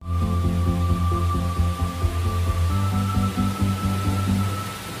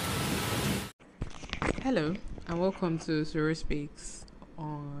Hello and welcome to Suru Speaks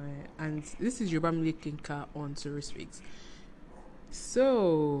and this is Yoruba Kinka on Suru Speaks.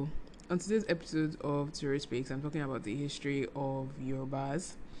 So on today's episode of Suru Speaks, I'm talking about the history of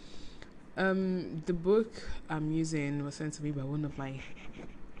Yorubas. The book I'm using was sent to me by one of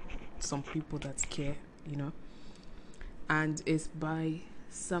some people that care, and it's by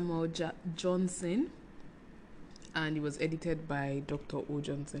Samuel Johnson, and it was edited by Dr. O.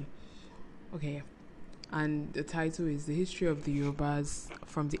 Johnson. Okay, and the title is The History of the Yorubas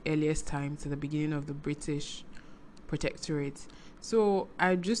from the Earliest Time to the Beginning of the British Protectorate. So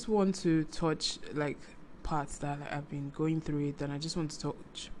I just want to touch parts that I've been going through it, and I just want to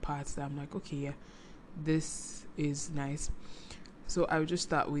touch parts that I'm like, okay, yeah, this is nice. So I'll just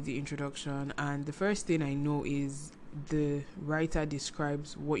start with the introduction, and the first thing I know is the writer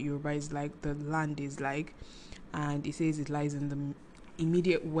describes what Yoruba is like, the land is like, and it says it lies in the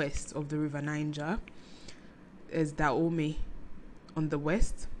immediate west of the river Niger. Is Dahomey on the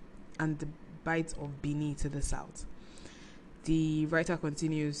west and the Bight of Benin to the south. The writer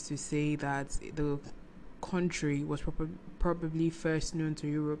continues to say that the country was probably first known to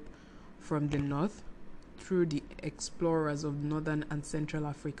Europe from the north through the explorers of northern and central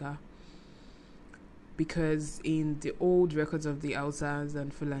Africa, because in the old records of the Hausas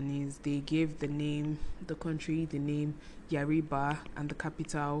and Fulanis, they gave the name Yariba and the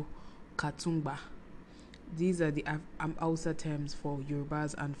capital Katumba. These are the Hausa terms for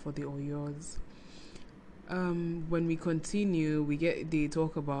Yorubas and for the Oyos. When we continue, they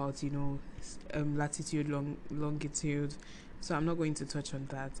talk about latitude, longitude. So I'm not going to touch on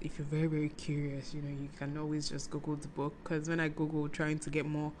that. If you're very, very curious, you can always just Google the book. Because when I Googled trying to get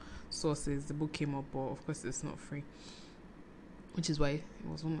more sources, the book came up, but of course it's not free. Which is why it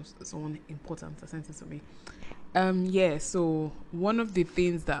was almost someone important that sent it to me. So one of the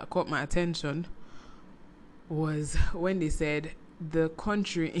things that caught my attention was when they said the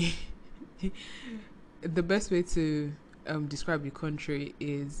country the best way to describe the country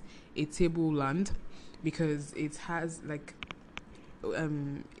is a tableland, because it has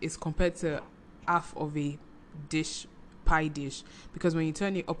it's compared to half of a pie dish, because when you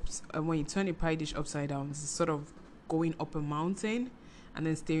turn it up when you turn a pie dish upside down, it's sort of going up a mountain and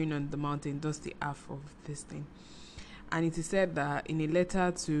then staring on the mountain. That's the half of this thing. And it is said that in a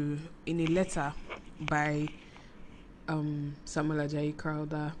letter by Samuel Ajayi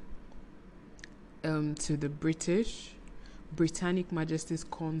Crowther to the Britannic Majesty's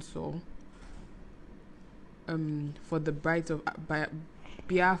Consul for the Bight of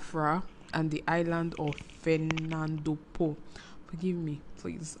Biafra and the island of Fernando. Forgive me,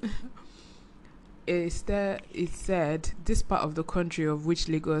 please. It said this part of the country, of which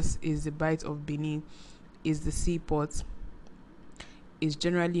Lagos is the Bight of Benin, is the seaport, is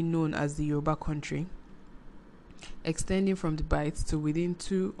generally known as the Yoruba country, extending from the Bight to within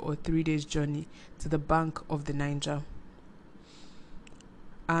 2 or 3 days' journey to the bank of the Niger.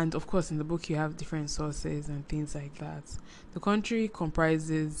 And of course, in the book you have different sources and things like that. The country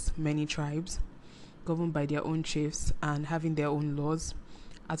comprises many tribes, governed by their own chiefs and having their own laws.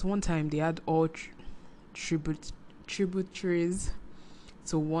 At one time, they had all tributaries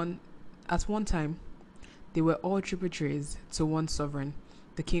to one. At one time, they were all tributaries to one sovereign,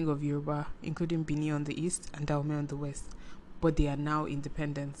 the king of Yoruba, including Benin on the east and Dahomey on the west. But they are now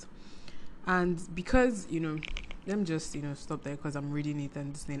independent. And because, let me just, stop there, because I'm reading it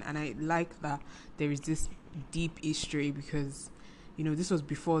and this thing. And I like that there is this deep history, because, this was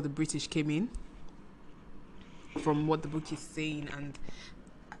before the British came in, from what the book is saying. And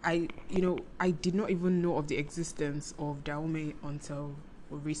I did not even know of the existence of Dahomey until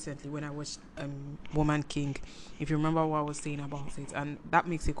recently when I watched Woman King, if you remember what I was saying about it. And that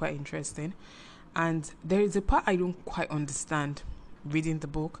makes it quite interesting. And there is a part I don't quite understand reading the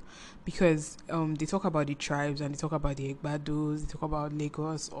book, because they talk about the tribes and they talk about the Egbados, they talk about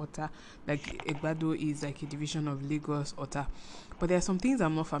Lagos, Ota. Like Egbado is like a division of Lagos, Ota. But there are some things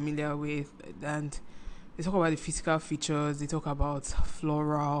I'm not familiar with, and they talk about the physical features, they talk about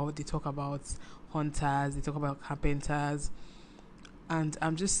floral, they talk about hunters, they talk about carpenters. And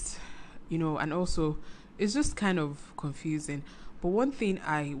I'm just, and also it's just kind of confusing. But one thing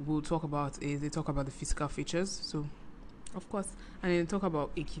I will talk about is they talk about the physical features. So, of course, and then talk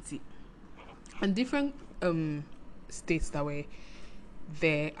about Ekiti and different states that were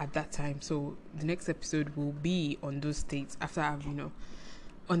there at that time. So the next episode will be on those states after I've,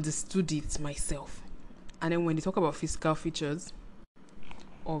 understood it myself. And then when they talk about physical features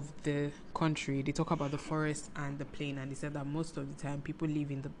of the country, they talk about the forest and the plain, and they said that most of the time people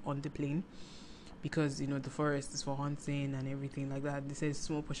live on the plain, because the forest is for hunting and everything like that. They say a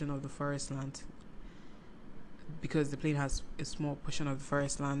small portion of the forest land because the plane has a small portion of the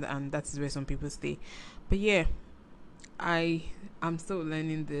forest land, and that is where some people stay. But yeah, I'm still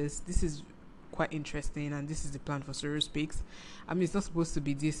learning this. This is quite interesting, and this is the plan for Soro Speaks. I mean, it's not supposed to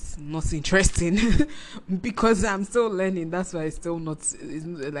be this not interesting because I'm still learning. That's why it's still not. It's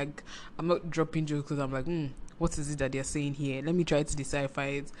not like I'm not dropping jokes because I'm like, what is it that they're saying here? Let me try to decipher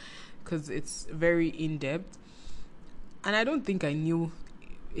it because it's very in depth, and I don't think I knew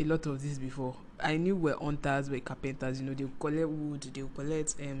a lot of this before. I knew we're hunters, we're carpenters. They'll collect wood, they'll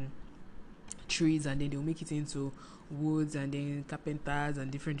collect trees, and then they'll make it into woods, and then carpenters and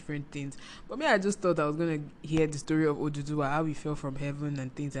different things. But me, I just thought I was gonna hear the story of Oduduwa, how he fell from heaven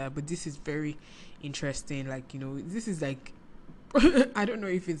and things like that. But this is very interesting. Like, this is like I don't know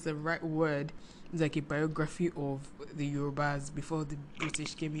if it's the right word. It's like a biography of the Yorubas before the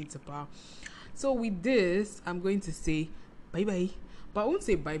British came into power. So with this, I'm going to say bye bye. But I won't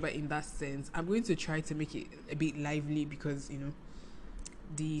say bye bye in that sense. I'm going to try to make it a bit lively because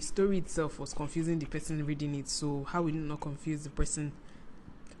the story itself was confusing the person reading it. So how will it not confuse the person,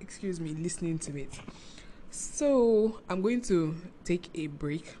 listening to it? So I'm going to take a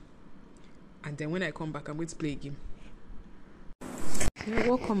break, and then when I come back, I'm going to play a game.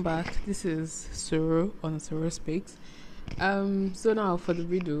 Welcome back. This is Soro on Soro Speaks. So now for the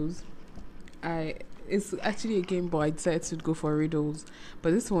riddles, it's actually a game, but I decided to go for riddles.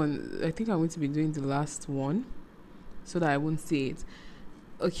 But this one, I think I'm going to be doing the last one, so that I won't say it.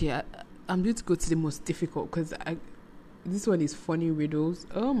 Okay, I'm going to go to the most difficult because this one is funny riddles.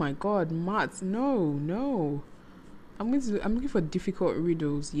 Oh my god, maths! No. I'm looking for difficult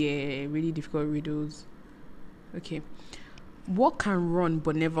riddles. Yeah, really difficult riddles. Okay. What can run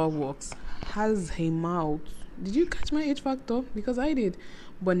but never walks? Has a mouth. Did you catch my H factor? Because I did.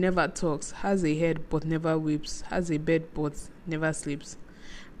 But never talks. Has a head but never weeps. Has a bed but never sleeps.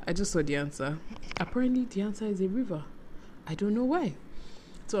 I just saw the answer. Apparently the answer is a river. I don't know why.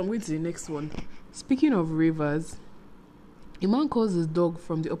 So I'm going to the next one. Speaking of rivers, a man calls his dog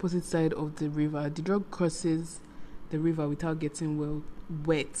from the opposite side of the river. The dog crosses the river without getting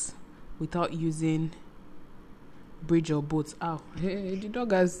wet, without using bridge or boats. The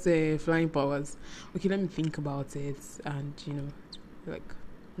dog has flying powers. Okay, let me think about it, and I'm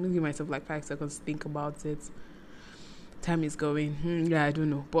gonna give myself like 5 seconds to think about it. Time is going. Yeah, I don't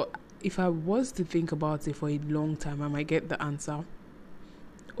know, but if I was to think about it for a long time, I might get the answer.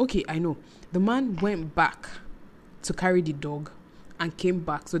 Okay, I know. The man went back to carry the dog and came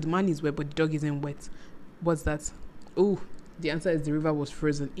back. So the man is wet, but the dog isn't wet. What's that? Oh, the answer is the river was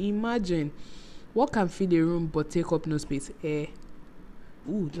frozen. Imagine. What can fill a room but take up no space? Air.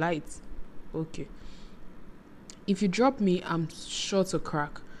 Ooh, lights. Okay. If you drop me, I'm sure to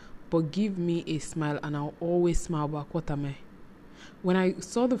crack. But give me a smile and I'll always smile back. What am I? When I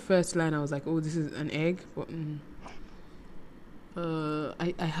saw the first line, I was like, oh, this is an egg. But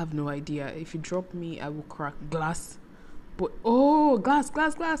I have no idea. If you drop me, I will crack. Glass. But glass.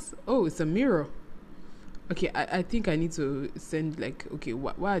 Oh, it's a mirror. Okay, I think I need to send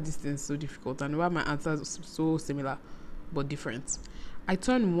why are these things so difficult and why are my answers so similar but different? I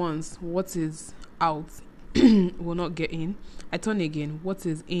turn once, what is out will not get in. I turn again, what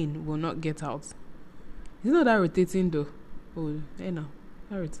is in will not get out. Is not that rotating though? Oh, no,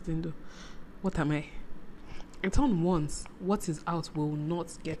 that rotating though. What am I? I turn once, what is out will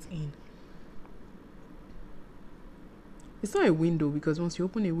not get in. It's not a window because once you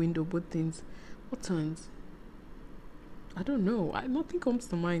open a window, both things. What turns? I don't know. Nothing comes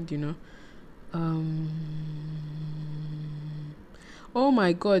to mind, Oh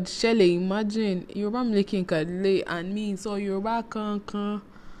my God, Shelley, imagine Yoruba making kadle and me so Yoruba kan.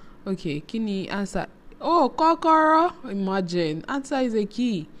 Okay, kini answer. Oh, kokoro. Imagine answer is a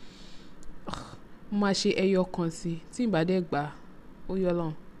key. Ma ṣe ẹyọ kan sí tí n bá dé gbà ó yọ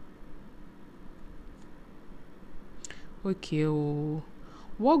lọ́hùn. Okay,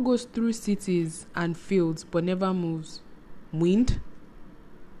 what goes through cities and fields but never moves? Wind?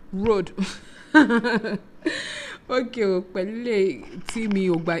 Road. Okay, pẹ̀lú tí mi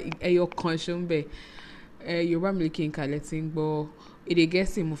ò gba ẹyọ kan ṣó ń bẹ̀. Yorùbá mi kí n kàlẹ̀ tí ń gbọ́ èdè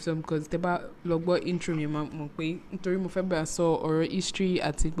Gẹ̀ẹ́sì mo fẹ́ because tẹ́ bá lọ gbọ́ intro mi máa mọ̀ pé nítorí mo fẹ́ bá sọ ọ̀rọ̀ history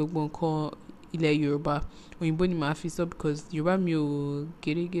àti gbogbo nǹkan ilẹ̀ Yorùbá òyìnbó ni màá fi sọ because Yorùbá mi ò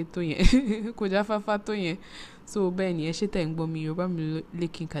gèrègè tó yẹn kò jáfáfá tó yẹn so bẹ́ẹ̀ ni ẹ ṣe tẹ̀ ń gbọ́ mi Yorùbá mi lè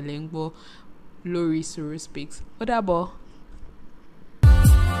kí n kàlẹ̀ ń gbọ́ lórí Soro Speaks. Ó dàbọ̀.